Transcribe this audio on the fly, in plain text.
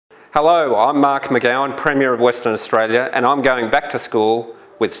Hello, I'm Mark McGowan, Premier of Western Australia, and I'm going back to school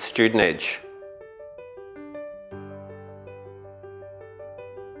with Student Edge.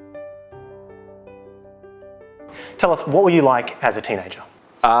 Tell us, what were you like as a teenager?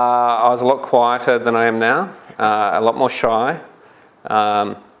 I was a lot quieter than I am now, a lot more shy.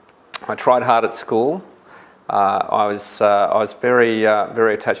 I tried hard at school. I was very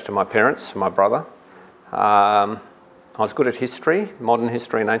attached to my parents, my brother. I was good at history, modern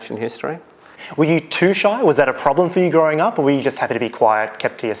history and ancient history. Were you too shy? Was that a problem for you growing up, or were you just happy to be quiet,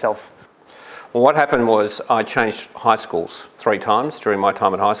 kept to yourself? Well, what happened was I changed high schools 3 times during my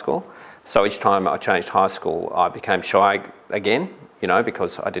time at high school. So each time I changed high school, I became shy again,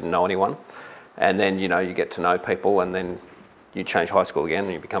 because I didn't know anyone. And then, you get to know people, and then you change high school again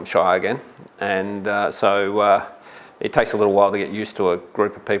and you become shy again. And so it takes a little while to get used to a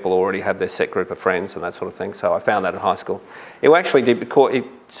group of people who already have their set group of friends and that sort of thing. So I found that at high school. It actually it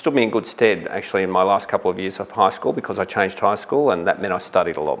stood me in good stead actually in my last couple of years of high school, because I changed high school, and that meant I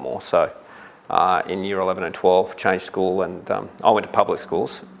studied a lot more. So in year 11 and 12, changed school, and I went to public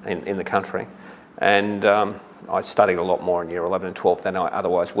schools in the country. And I studied a lot more in year 11 and 12 than I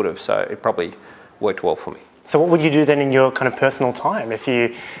otherwise would have. So it probably worked well for me. So what would you do then in your kind of personal time if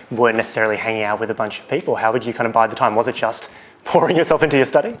you weren't necessarily hanging out with a bunch of people? How would you kind of bide the time? Was it just pouring yourself into your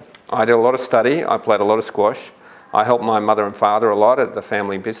study? I did a lot of study. I played a lot of squash. I helped my mother and father a lot at the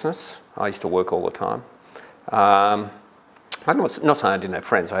family business. I used to work all the time. I'm not saying I didn't have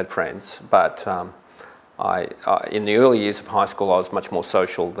friends. I had friends, but in the early years of high school, I was much more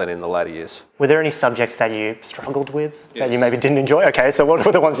social than in the later years. Were there any subjects that you struggled with that you maybe didn't enjoy? Okay, so what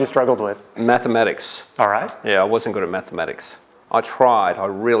were the ones you struggled with? Mathematics. All right. Yeah, I wasn't good at mathematics. I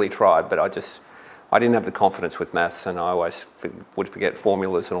really tried, but I didn't have the confidence with maths, and I always would forget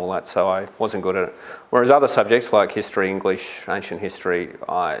formulas and all that, so I wasn't good at it. Whereas other subjects like history, English, ancient history,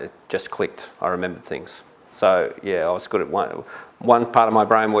 I just clicked. I remembered things. So yeah, I was good at one. One part of my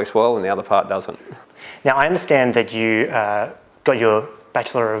brain works well and the other part doesn't. Now I understand that you got your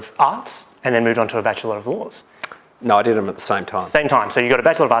Bachelor of Arts and then moved on to a Bachelor of Laws. No, I did them at the same time. Same time, so you got a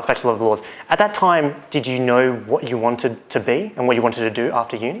Bachelor of Arts, Bachelor of Laws. At that time, did you know what you wanted to be and what you wanted to do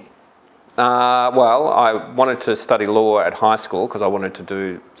after uni? Well, I wanted to study law at high school because I wanted to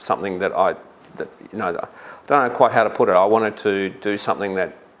do something that I don't know quite how to put it. I wanted to do something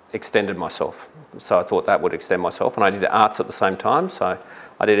that extended myself. So I thought that would extend myself, and I did arts at the same time. So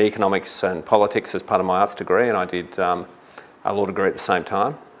I did economics and politics as part of my arts degree, and I did a law degree at the same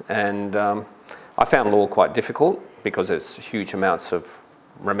time. And I found law quite difficult because it's huge amounts of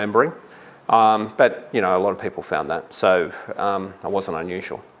remembering. But a lot of people found that, so I wasn't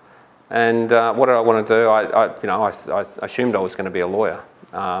unusual. And what did I want to do? I assumed I was going to be a lawyer,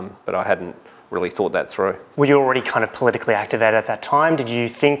 but I hadn't really thought that through. Were you already kind of politically activated at that time? Did you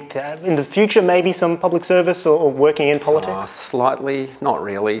think that in the future maybe some public service or working in politics? Slightly, not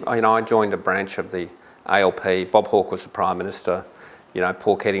really. I joined a branch of the ALP. Bob Hawke was the Prime Minister.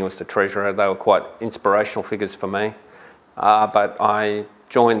 Paul Keating was the Treasurer. They were quite inspirational figures for me. But I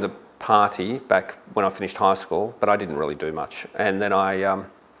joined the party back when I finished high school, but I didn't really do much. And then I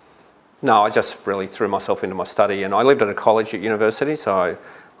just really threw myself into my study, and I lived at a college at university, so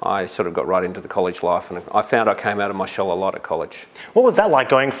I sort of got right into the college life, and I found I came out of my shell a lot at college. What was that like,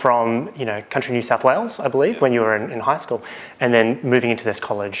 going from country New South Wales, I believe, when you were in high school, and then moving into this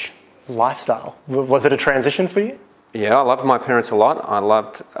college lifestyle? Was it a transition for you? Yeah, I loved my parents a lot. I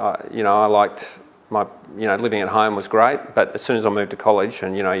loved, I liked my, living at home was great, but as soon as I moved to college,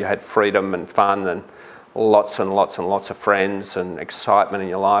 and you had freedom and fun and lots and lots and lots of friends and excitement in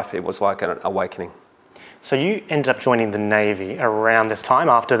your life, it was like an awakening. So you ended up joining the Navy around this time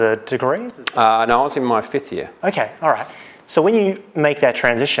after the degree? No, I was in my 5th year. Okay, all right. So when you make that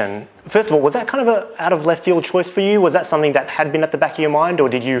transition, first of all, was that kind of an out of left field choice for you? Was that something that had been at the back of your mind, or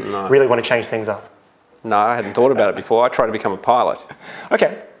did you really want to change things up? No, I hadn't thought about it before. I tried to become a pilot.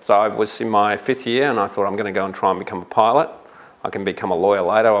 Okay. So I was in my 5th year, and I thought I'm going to go and try and become a pilot. I can become a lawyer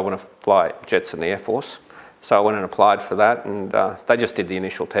later. I want to fly jets in the Air Force. So I went and applied for that, and they just did the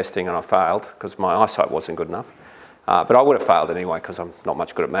initial testing, and I failed because my eyesight wasn't good enough. But I would have failed anyway because I'm not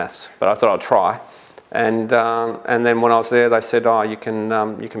much good at maths. But I thought I'd try. And then when I was there, they said, "Oh, you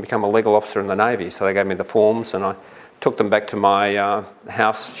can become a legal officer in the Navy." So they gave me the forms, and I took them back to my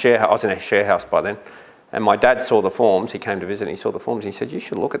house. I was in a share house by then, and my dad saw the forms. He came to visit, and he saw the forms, and he said, "You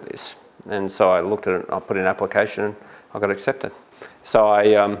should look at this." And so I looked at it. I put in an application, and I got accepted. So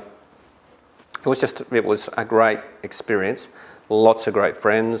it was a great experience. Lots of great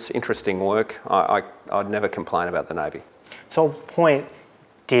friends, interesting work. I'd never complain about the Navy. So at what point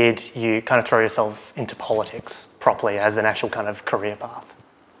did you kind of throw yourself into politics properly as an actual kind of career path?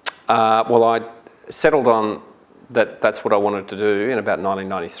 Well, I settled on that's what I wanted to do in about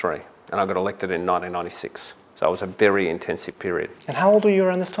 1993, and I got elected in 1996. So it was a very intensive period. And how old were you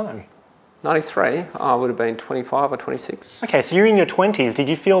around this time? 93, I would have been 25 or 26. Okay, so you're in your 20s. Did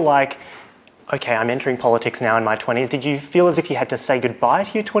you feel like, okay, I'm entering politics now in my 20s. Did you feel as if you had to say goodbye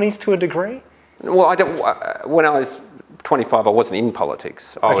to your 20s to a degree? Well, when I was 25, I wasn't in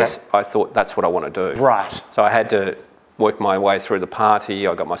politics. I thought that's what I want to do. Right. So I had to work my way through the party.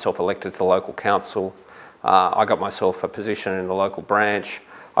 I got myself elected to the local council. I got myself a position in the local branch.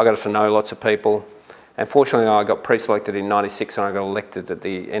 I got to know lots of people. And fortunately, I got pre-selected in 96 and I got elected at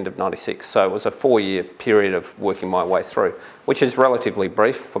the end of 96. So it was a 4-year period of working my way through, which is relatively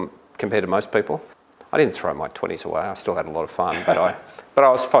brief compared to most people. I didn't throw my 20s away. I still had a lot of fun, but I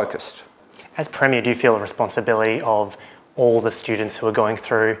was focused. As Premier, do you feel a responsibility of all the students who are going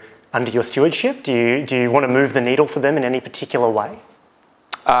through under your stewardship? Do you want to move the needle for them in any particular way?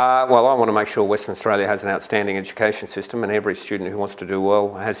 Well, I want to make sure Western Australia has an outstanding education system and every student who wants to do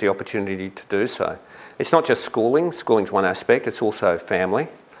well has the opportunity to do so. It's not just schooling. Schooling's one aspect. It's also family.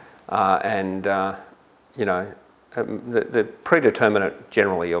 The predeterminant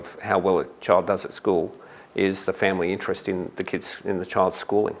generally of how well a child does at school is the family interest in the child's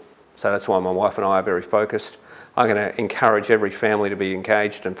schooling. So that's why my wife and I are very focused. I'm going to encourage every family to be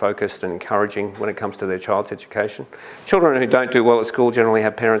engaged and focused and encouraging when it comes to their child's education. Children who don't do well at school generally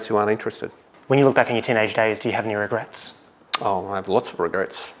have parents who aren't interested. When you look back on your teenage days, do you have any regrets? Oh, I have lots of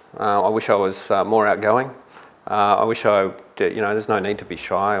regrets. I wish I was more outgoing. I wish there's no need to be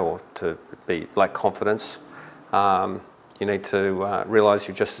shy or to lack confidence. You need to realise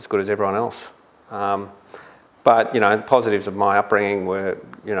you're just as good as everyone else. But the positives of my upbringing were,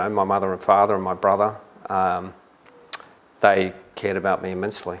 my mother and father and my brother. They cared about me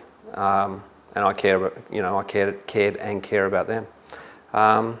immensely, and I cared and care about them.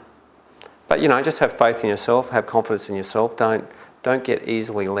 But just have faith in yourself, have confidence in yourself. Don't get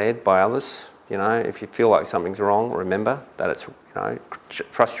easily led by others. If you feel like something's wrong, remember that it's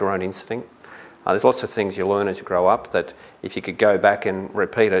trust your own instinct. There's lots of things you learn as you grow up that if you could go back and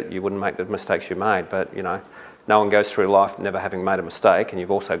repeat it, you wouldn't make the mistakes you made. But no one goes through life never having made a mistake, and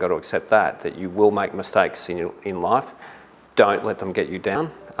you've also got to accept that you will make mistakes in life. Don't let them get you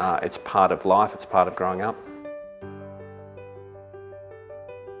down. It's part of life, it's part of growing up.